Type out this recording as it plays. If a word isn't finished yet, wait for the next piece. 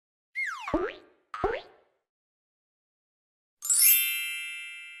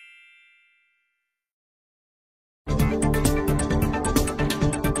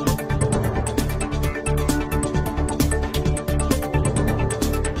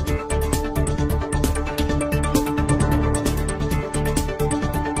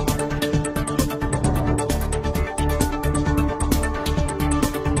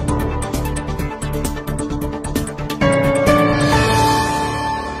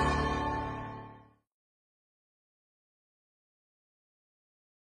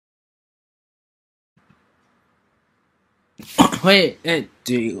Wait,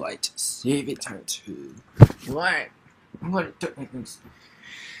 daylight saving time too. What? What?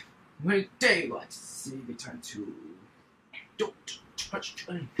 Wait, daylight saving time too. Don't touch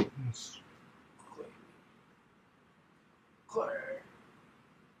anything. Claire.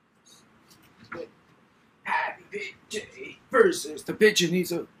 Happy birthday versus the pigeon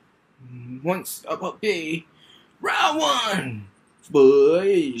needs a once a puppy. Round one.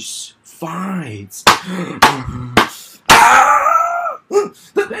 Boys, fight.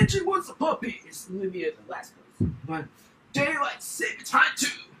 The pigeon wants a puppy. It's Olivia in the last place. But daylight saving time too.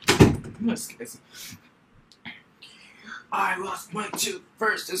 I lost my tooth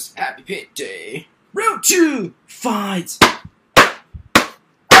versus Happy Pit Day. Round two, fight.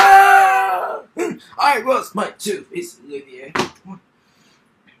 I lost my tooth. It's Olivia.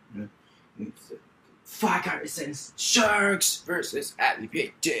 Five Guys Sharks versus Happy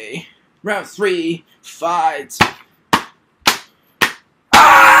Pit Day. Round three, fight.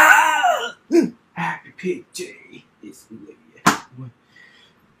 Happy Pit Day is Olivia.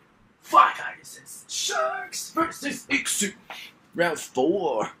 Five Guys Sharks versus Iksu. Round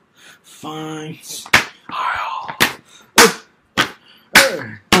four, fight.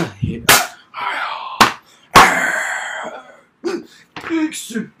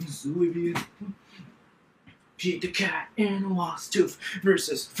 Iksu is Olivia. Pete the Cat and the Lost Tooth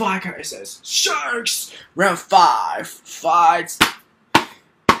versus Five Guys Sharks. Round five, fights.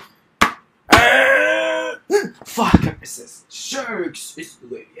 Five Guys Sharks is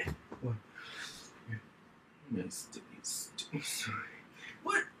Olivia.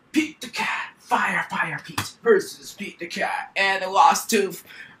 What? Pete the Cat, Fire Pete versus Pete the Cat and the Lost Tooth.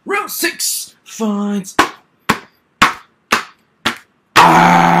 Round six, fights.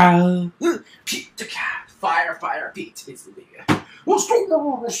 Pete the Cat, Fire Pete is Olivia.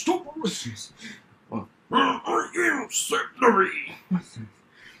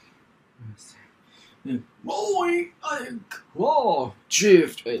 Boy, claw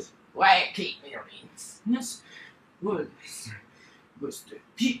drift is white Pete means. Yes. What was the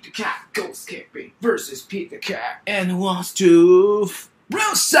Pete the Cat ghost camping versus Pete the Cat and Lost Tooth?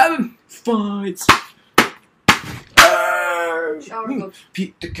 Round seven, fights.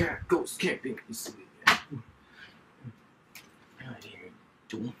 Pete the Cat goes camping is Olivia.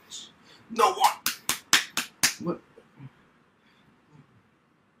 No one. What?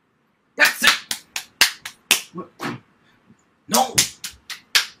 That's it. What? No.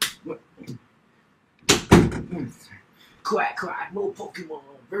 What? Quack, more Pokemon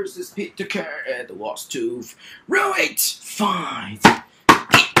versus Pete the Cat and the Lost Tooth. Round eight, fight.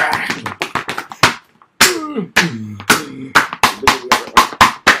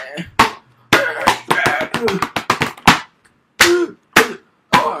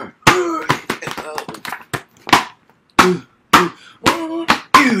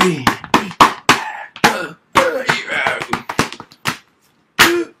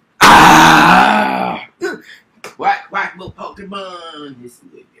 Quack, little Pokemon. This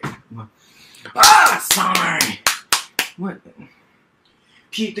sorry. What?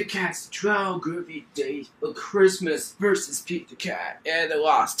 Pete the Cat's 12 groovy days of Christmas versus Pete the Cat and the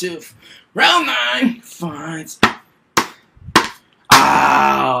Lost Tooth. Round 9, fight.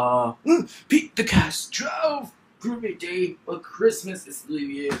 Pete the Cat's 12 groovy day of Christmas is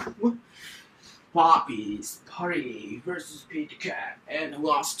Olivia. Poppy's Party versus Pete the Cat and the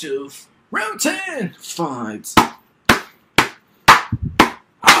Lost Tooth. Round 10, fight.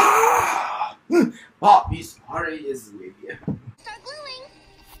 Poppy's Party is Olivia. Start gluing.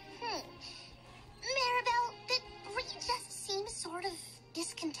 Maribel, did Bree just seem sort of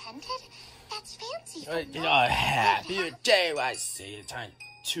discontented? That's fancy. Happy day, I say time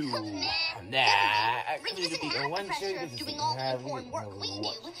to Bree doesn't have the pressure of doing all the important work we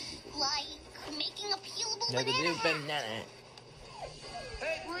do, like making a peelable banana.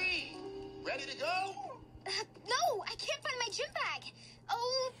 Hey, Bree! Ready to go? No, I can't find my gym bag.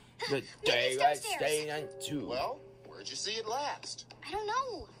 Oh, the day I stay on too. Well, where'd you see it last? I don't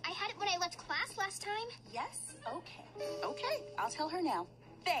know. I had it when I left class last time. Yes? Okay. Okay, I'll tell her now.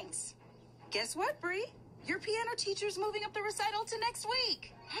 Thanks. Guess what, Bree? Your piano teacher's moving up the recital to next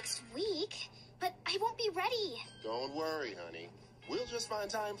week. Next week? But I won't be ready. Don't worry, honey. We'll just find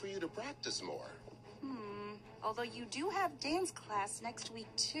time for you to practice more. Although you do have dance class next week,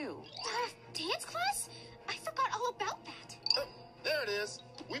 too. Dance class? I forgot all about that. There it is.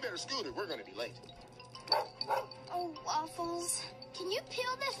 We better scoot it. We're going to be late. Oh, Waffles. Can you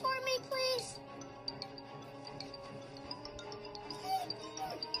peel this for me, please?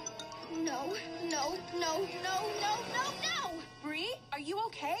 No. Bree, are you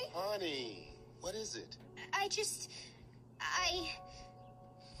okay? Honey, what is it? I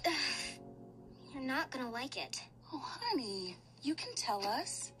You're not gonna like it. Oh, honey, you can tell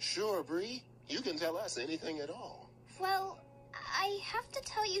us. Sure, Bree. You can tell us anything at all. Well, I have to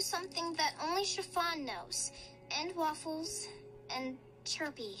tell you something that only Chiffon knows. And Waffles. And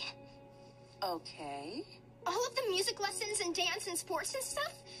Chirpy. Okay. All of the music lessons and dance and sports and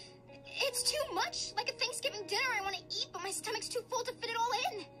stuff, it's too much. Like a Thanksgiving dinner I want to eat, but my stomach's too full to fit it all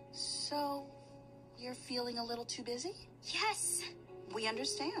in. So, you're feeling a little too busy? Yes. We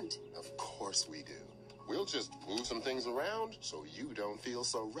understand. Of course we do. We'll just move some things around so you don't feel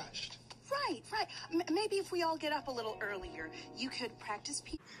so rushed. Right, right. Maybe if we all get up a little earlier, you could practice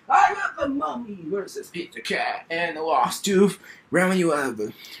I got the Mummy versus Pete the Cat and the Lost Tooth. Round you have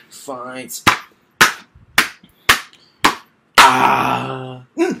the fights. I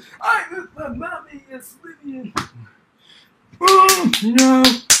got the Mummy is living. Oh no!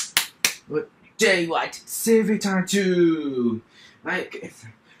 But daylight saving time too. Like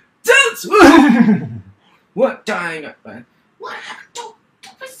that's what dying up. What happened? Don't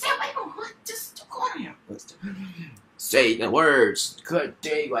be silly. Just go on here. Say the words. Good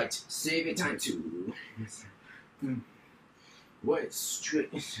daylight saving time too. What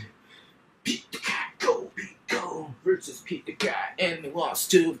straight? Pete the Cat, go, Pete, go, versus Pete the Cat and the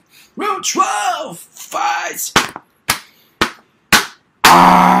Lost Tooth. Round 12 fights.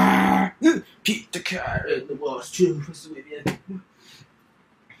 Pete the Cat and the Lost Tooth is with you.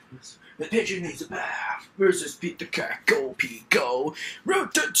 The pigeon needs a bath versus Pete the Cat, go, Pete, go.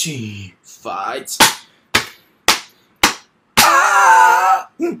 Round 13 fights.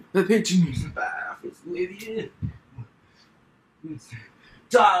 The pigeon needs a bath is with you.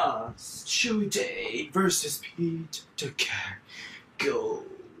 Dust, Chewy Day versus Pete the Cat. Go,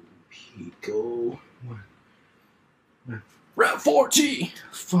 Pete, go. Round 14,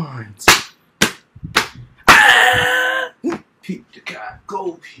 fights. Pete the Cat,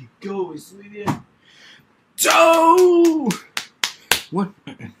 go, Pete, go, is with you. Go! What?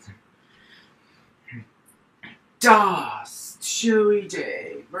 Dust, Chewy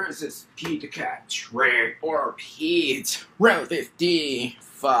Day versus Pete the Cat, Trick or Pete. Round 15,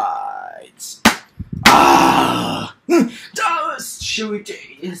 fights. Dust, Chewy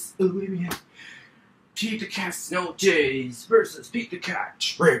Day is Olivia. Pete the Cat, Snow Days versus Pete the Cat,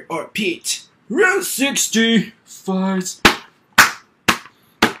 Trick or Pete. Round 60, fights.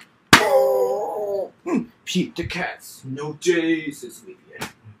 Pete the Cat, Snow Days is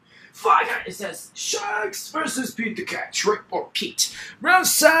Olivia. Five Guys says Sharks versus Pete the Cat, Trick or Pete. Round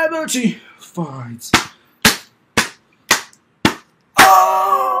 70 fights.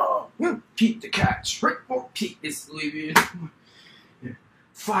 Pete the Cat, Trick or Pete is leaving.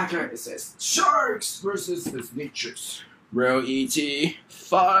 Five Guys says Sharks versus the Snitches. Round 80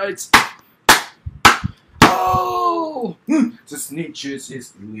 fights. The Snitches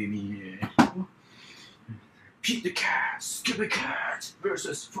is leaving. Pete the Cat, Skipper Cat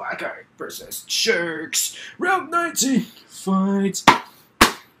versus Fly Guy versus Sharks. Round 90 fights.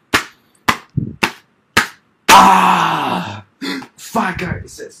 Fly Guy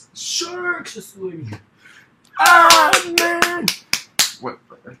says Sharks is winning. Man! What?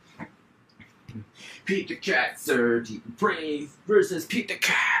 Pete the Cat, 30 Brave versus Pete the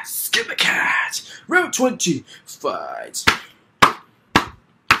Cat, Skipper Cat. Round 20 fights.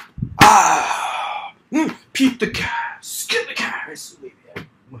 Pete the Cat, Skip the Cat, is leaving.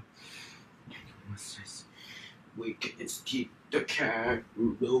 What's this? Week is Pete the Cat,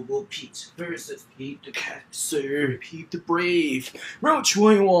 Robo Pete versus Pete the Cat, Sir Pete the Brave. Round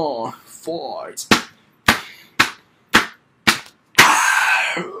 21, fight.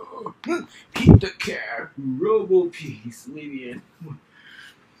 Pete the Cat, Robo Pete is leaving.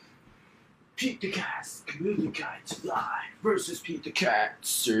 Pete the Cat, Scooby Cat Live versus Pete the Cat,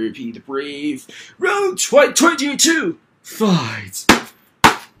 Sir Pete the Brave. Round 22, fight.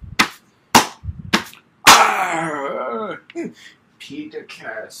 Pete the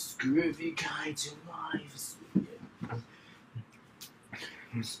Cat, Scooby Cat Live.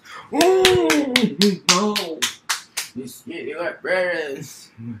 Oh no! It's getting like parents.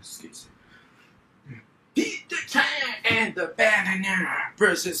 Excuse me. Pete the Cat and the Banana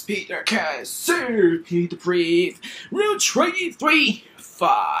versus Pete the Cat, Sir Pete the Brave. Round 23,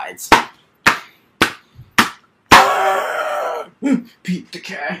 fights. Pete the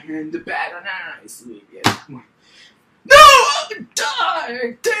Cat and the Banana is leaving. No! I'll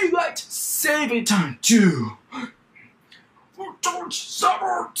die! Daylight saving time too. Don't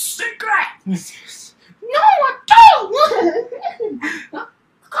summer secret. No, I don't!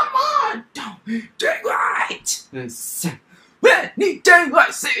 Come on! Don't! Daylight! We need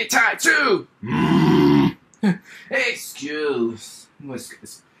daylight saving time too! Excuse. What's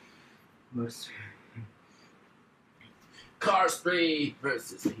Cars 3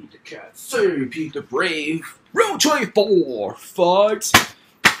 versus Pete the Cat. Sir Pete the Brave. Round 24. Fight.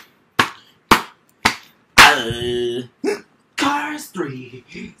 Cars 3.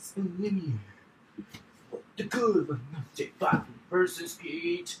 The good one, take five versus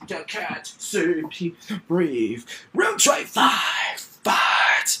Pete the Cat. Sir Pete the Brave. Round 25.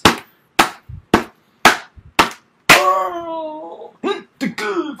 Fight. Oh, the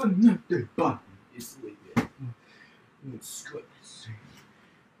good one, the button is leaving. Let's go.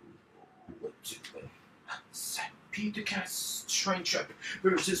 Pete the Cat's train trap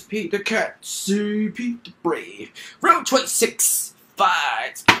versus Pete the Cat. See Pete the Brave. Round 26.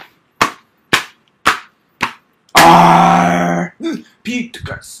 Fight. Pete the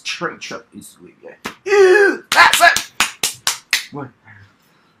Cat's train trap is leaving. That's it. What?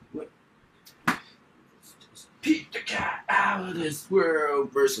 Pete the Cat out of this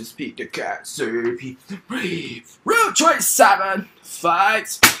world versus Pete the Cat. Sir Pete the Brave. Round 27.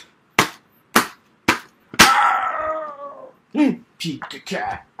 Fight. Pete the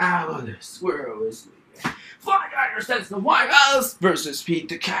Cat out of this world is leaving. Flying understands the White House versus Pete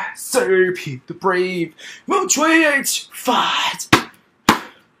the Cat. Sir Pete the Brave. Round 28. Fight.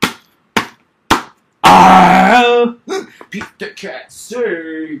 Pete the Cat.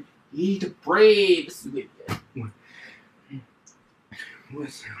 Sir Pete the Brave is leaving.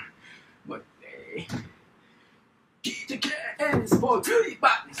 What day? Pete the Cat is for Goody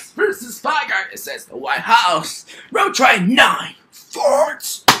Buttons versus Spy Guy says the White House. Road train 9.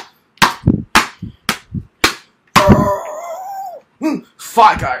 Forts.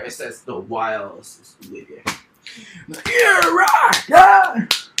 Spy Guy says the White House is leaving. You're right.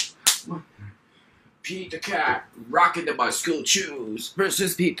 Pete the Cat rocking the bicycle shoes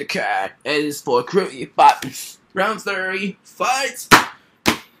versus Pete the Cat is for Goody Buttons. Round 30. Fight.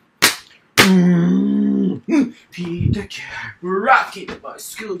 Pete the Cat rocking the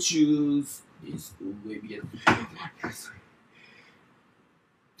bicycle shoes is Olivia.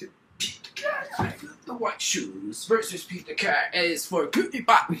 Pete the Cat, I love the white shoes versus Pete the Cat is for Goody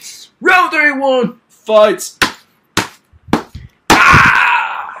Buttons. Round 31. Fight.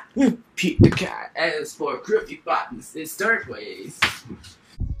 Pete the Cat is for Goody Buttons is third place.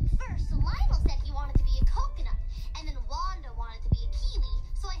 First, Lionel said he wanted to be a coconut, and then Wanda wanted to be a kiwi,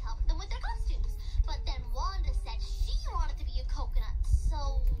 so I helped them with their costumes. But then Wanda said she wanted to be a coconut,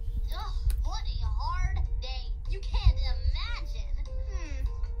 so, what a hard day. You can't imagine.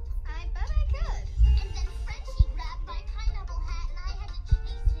 I bet I could. And then Frenchie grabbed my pineapple hat, and I had to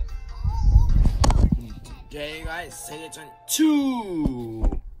chase him all over the yard. Okay, guys, say it's on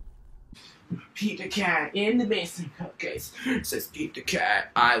 2. Pete the Cat in the Mason Cupcakes says Pete the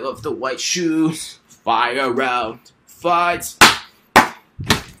Cat, I love the white shoes. Fire round. Fight.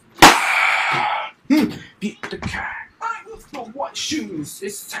 Pete the Cat, I love the white shoes.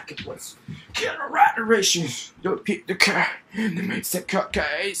 It's second place. Congratulations to Pete the Cat in the Mason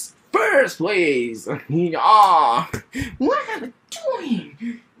Cupcakes. First place. Yeah. What are we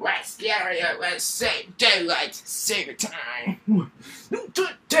doing? Let's get it. Let's save daylight. Save time.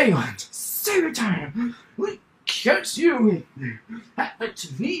 Daylight. Save time. We catch you. Happen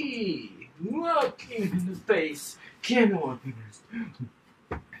to me. Look in the face. Can't open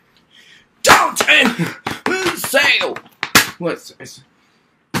this. Don't sail. What's this?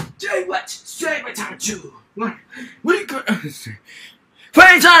 Daylight. Save time too. We could.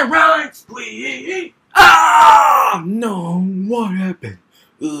 Please, right, please. No. What happened?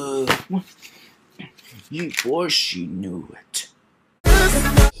 What? You course she knew it.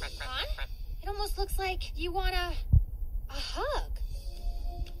 Ron, it almost looks like you want a hug.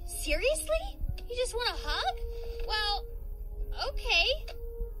 Seriously? You just want a hug? Well, okay.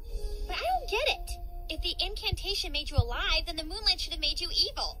 But I don't get it. If the incantation made you alive, then the moonlight should have made you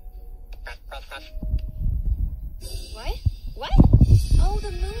evil. What? What? Oh,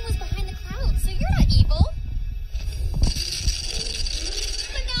 the moonlight